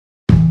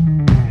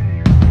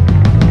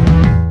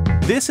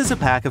This is a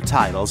pack of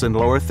titles and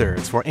lower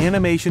thirds for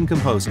Animation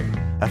Composer,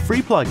 a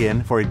free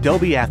plugin for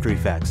Adobe After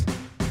Effects.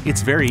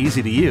 It's very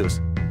easy to use.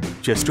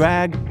 Just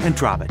drag and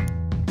drop it.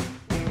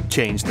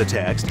 Change the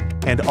text,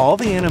 and all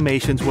the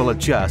animations will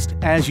adjust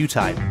as you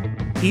type.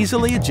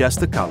 Easily adjust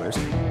the colors,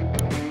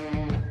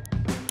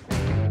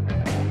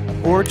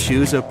 or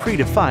choose a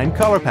predefined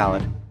color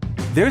palette.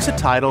 There's a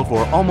title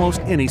for almost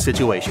any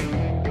situation,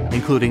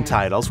 including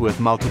titles with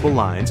multiple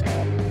lines,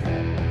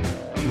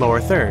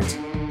 lower thirds,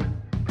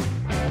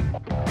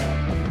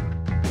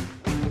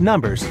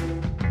 numbers,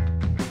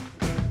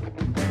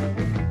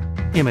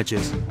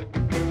 images,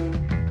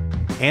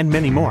 and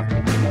many more.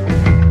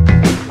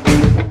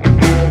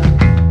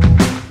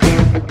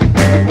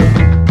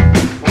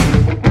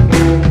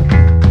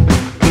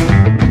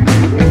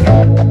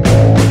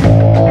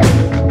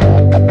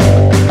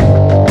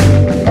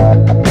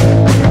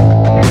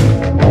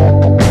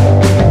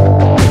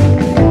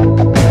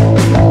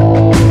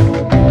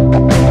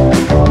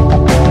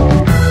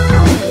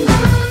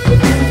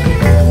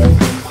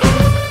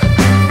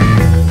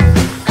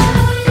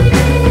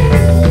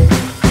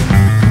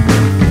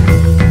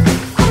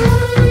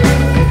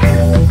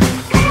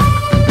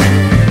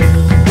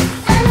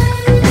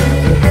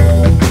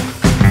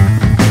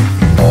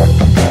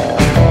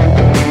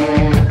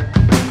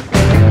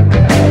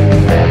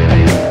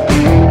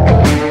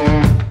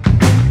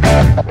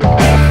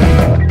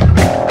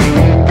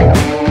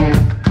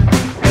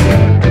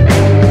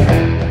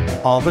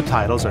 All the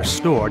titles are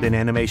stored in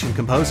Animation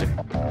Composer.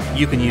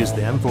 You can use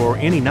them for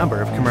any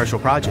number of commercial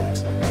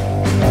projects.